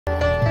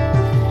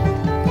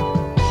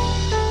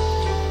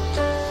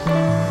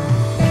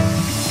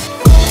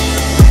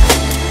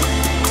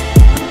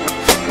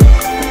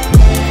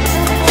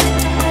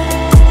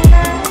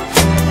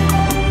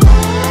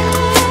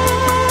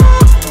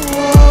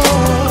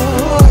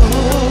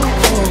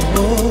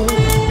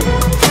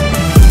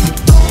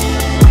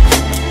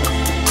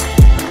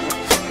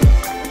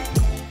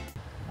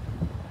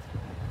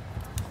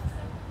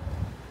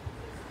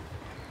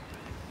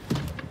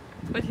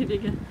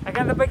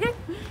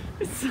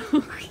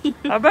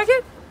A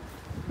bucket?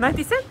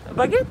 90 cents? A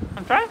bucket?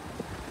 I'm trying.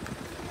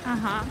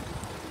 Uh-huh.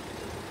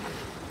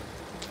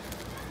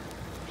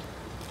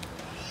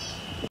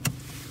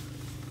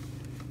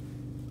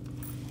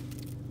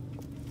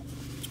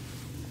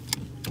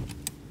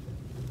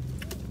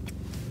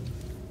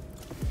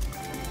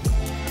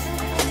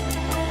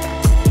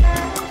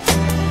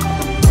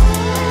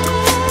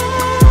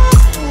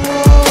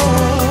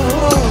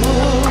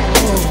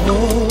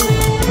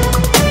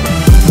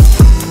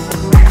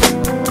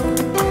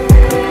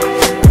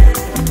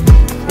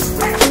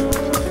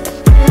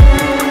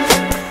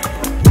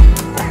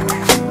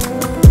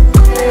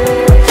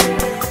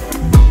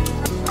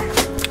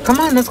 Come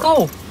on, let's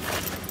go.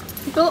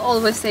 People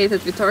always say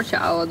that we torture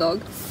our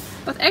dog,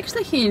 but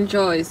actually he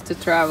enjoys to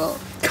travel.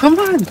 Come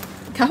on.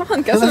 Come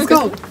on, Let's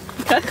go.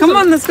 Come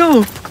on, let's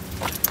go.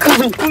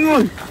 Come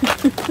on.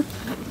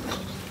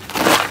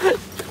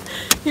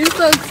 He's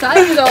so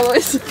excited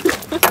always.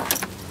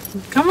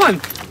 Come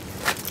on.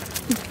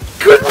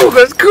 Good move,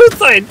 let's go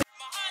inside.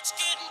 My heart's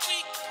getting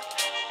weak.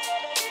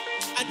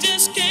 I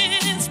just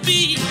can't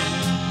speak.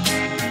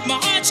 My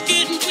heart's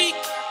getting weak.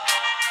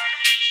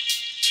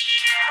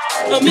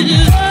 I'm in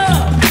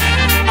love.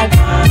 I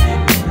want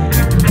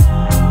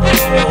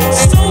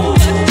so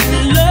much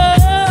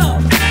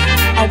love.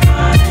 I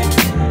want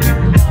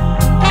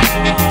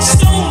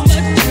so much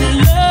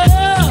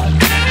love.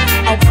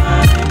 I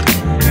want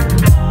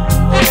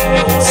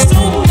so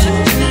much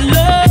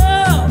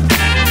love.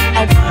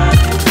 I want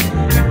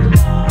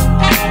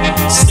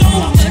so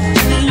much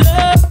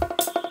love.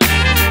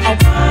 I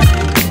want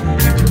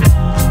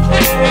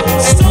so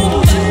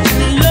much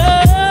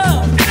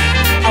love.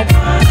 I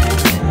want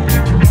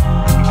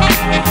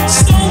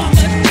so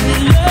much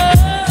love.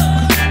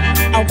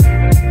 I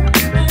want,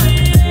 oh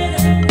yeah.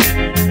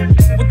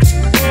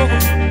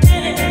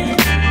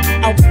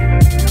 I want, oh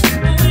yeah.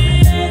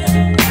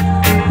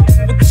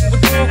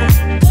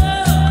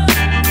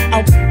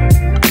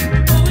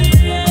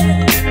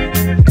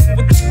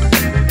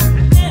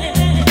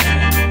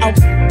 I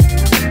want,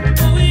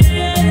 oh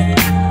yeah.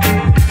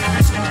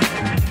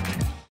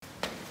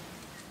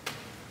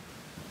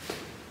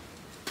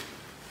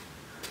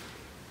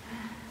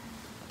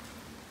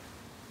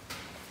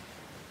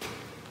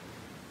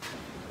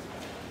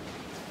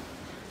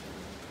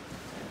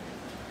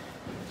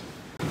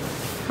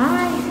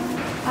 Hi,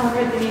 I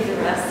already need a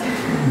rest.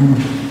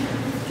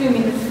 2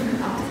 minutes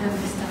after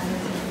we started.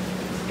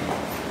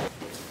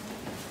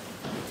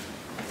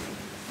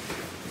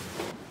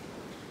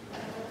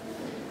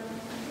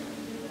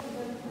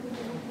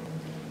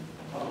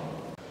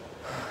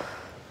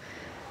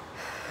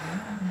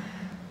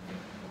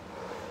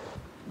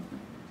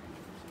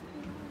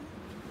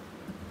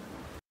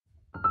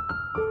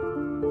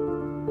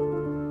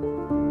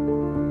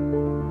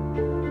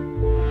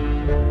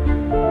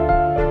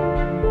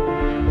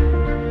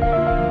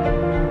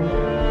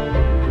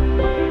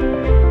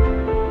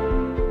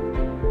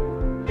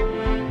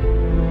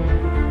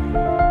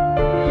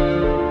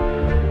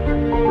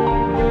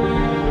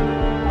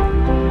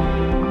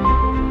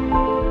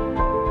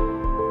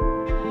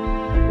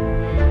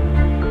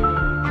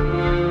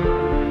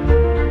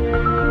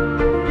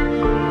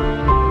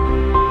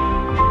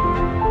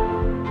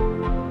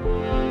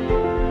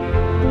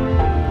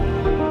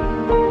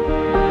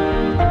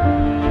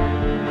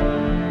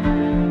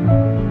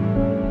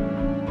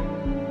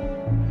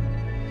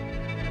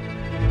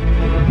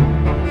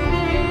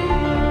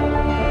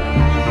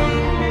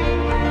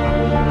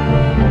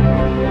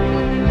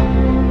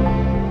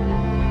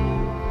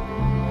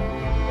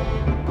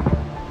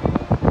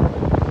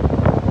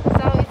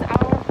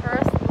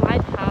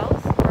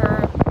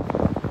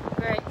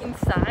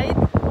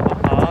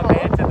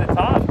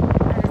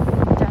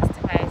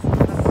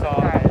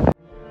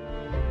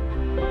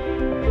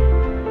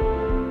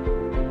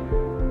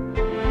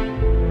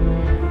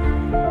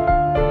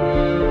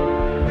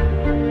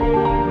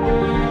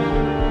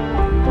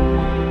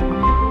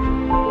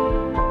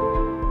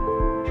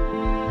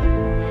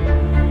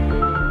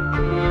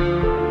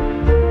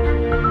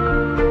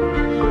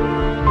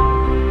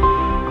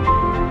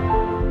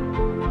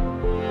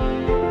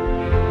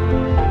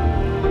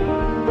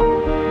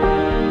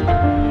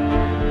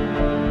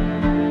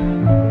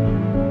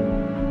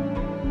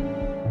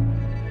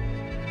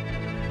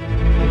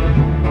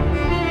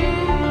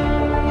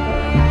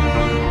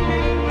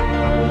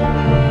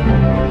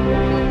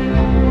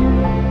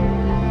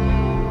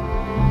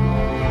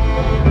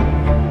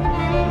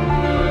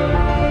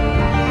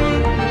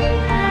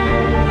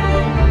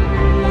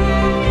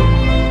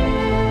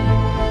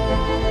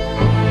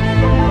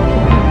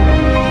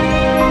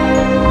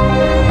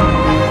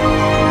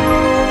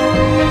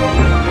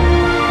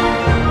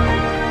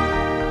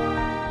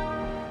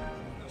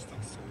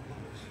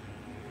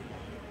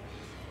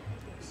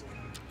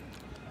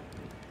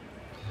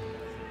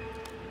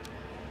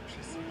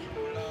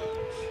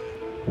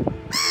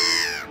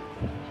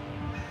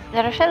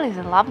 Rochelle is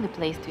a lovely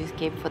place to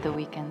escape for the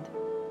weekend.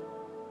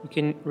 You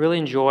can really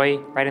enjoy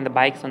riding the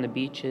bikes on the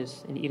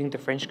beaches and eating the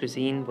French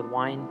cuisine with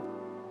wine.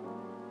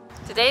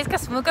 Today is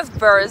Kasmuka's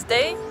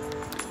birthday.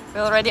 We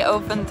already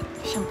opened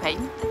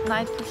champagne at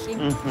night for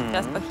him,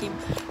 just for him.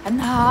 And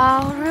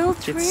now real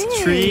trees.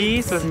 It's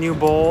trees with new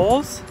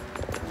bowls.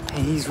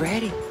 And he's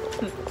ready.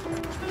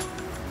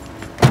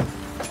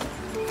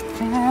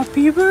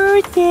 Happy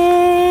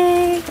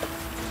birthday!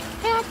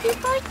 Happy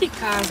birthday,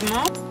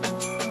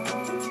 Cosmo!